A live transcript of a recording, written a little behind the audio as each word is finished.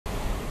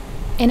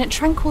In a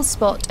tranquil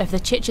spot of the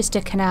Chichester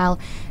Canal,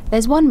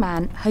 there's one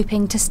man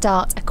hoping to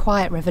start a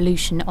quiet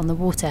revolution on the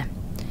water.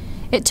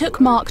 It took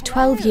Mark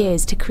 12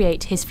 years to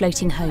create his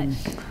floating home.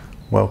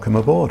 Welcome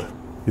aboard.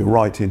 You're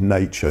right in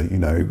nature, you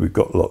know, we've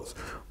got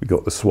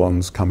the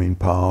swans coming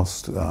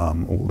past,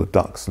 all the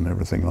ducks and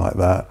everything like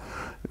that.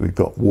 We've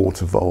got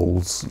water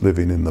voles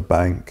living in the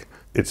bank.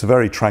 It's a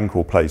very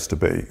tranquil place to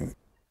be.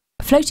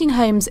 Floating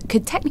homes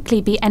could technically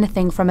be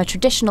anything from a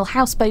traditional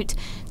houseboat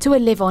to a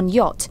live-on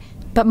yacht,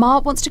 but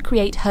Mark wants to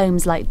create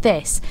homes like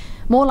this,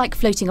 more like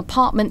floating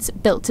apartments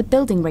built to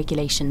building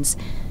regulations.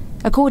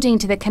 According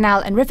to the Canal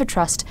and River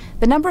Trust,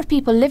 the number of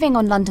people living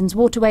on London's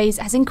waterways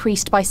has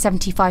increased by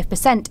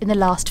 75% in the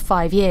last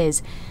 5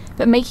 years.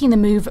 But making the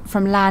move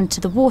from land to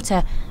the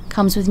water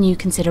comes with new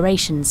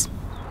considerations.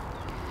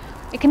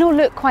 It can all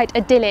look quite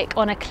idyllic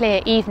on a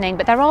clear evening,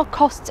 but there are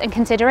costs and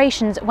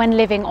considerations when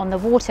living on the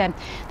water.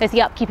 There's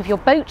the upkeep of your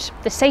boat,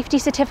 the safety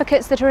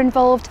certificates that are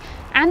involved,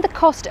 and the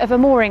cost of a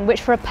mooring,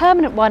 which for a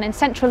permanent one in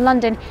central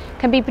London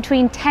can be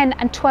between £10,000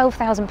 and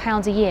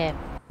 £12,000 a year.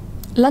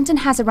 London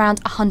has around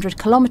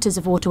 100 kilometres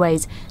of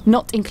waterways,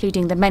 not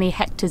including the many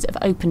hectares of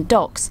open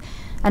docks,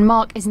 and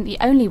Mark isn't the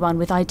only one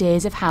with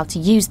ideas of how to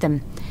use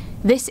them.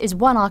 This is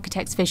one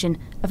architect's vision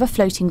of a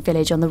floating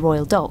village on the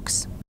Royal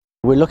Docks.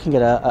 We're looking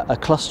at a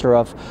cluster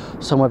of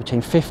somewhere between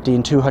 50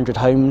 and 200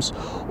 homes,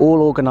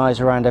 all organised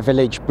around a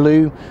village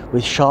blue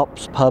with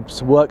shops,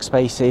 pubs,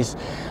 workspaces,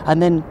 and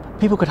then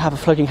people could have a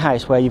floating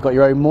house where you've got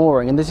your own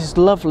mooring, and there's this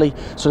lovely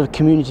sort of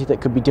community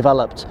that could be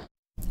developed.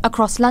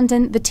 Across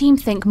London, the team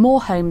think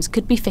more homes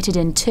could be fitted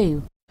in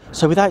too.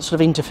 So without sort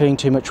of interfering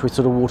too much with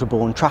sort of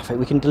waterborne traffic,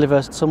 we can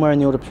deliver somewhere in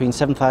the order between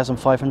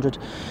 7,500,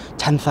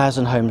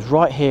 10,000 homes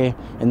right here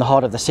in the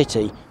heart of the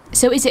city.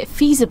 So is it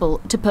feasible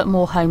to put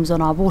more homes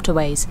on our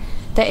waterways?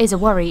 There is a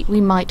worry we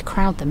might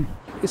crowd them.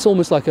 It's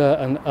almost like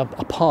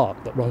a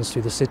park that runs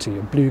through the city,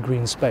 a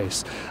blue-green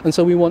space. And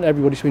so we want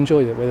everybody to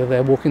enjoy it, whether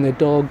they're walking their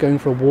dog, going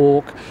for a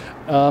walk.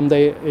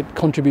 It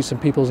contributes to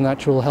people's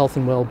natural health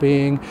and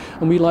well-being.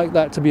 And we like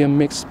that to be a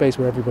mixed space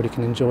where everybody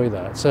can enjoy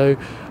that. So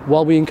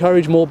while we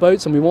encourage more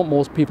boats and we want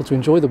more people to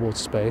enjoy the water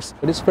space,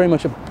 but it's very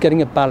much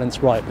getting a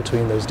balance right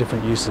between those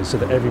different uses so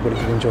that everybody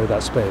can enjoy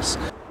that space.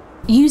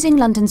 Using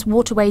London's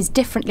waterways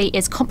differently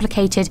is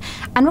complicated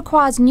and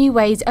requires new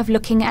ways of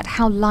looking at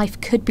how life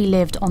could be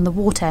lived on the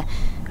water.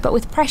 But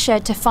with pressure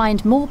to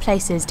find more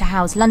places to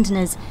house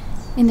Londoners,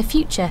 in the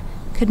future,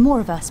 could more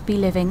of us be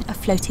living a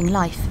floating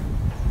life?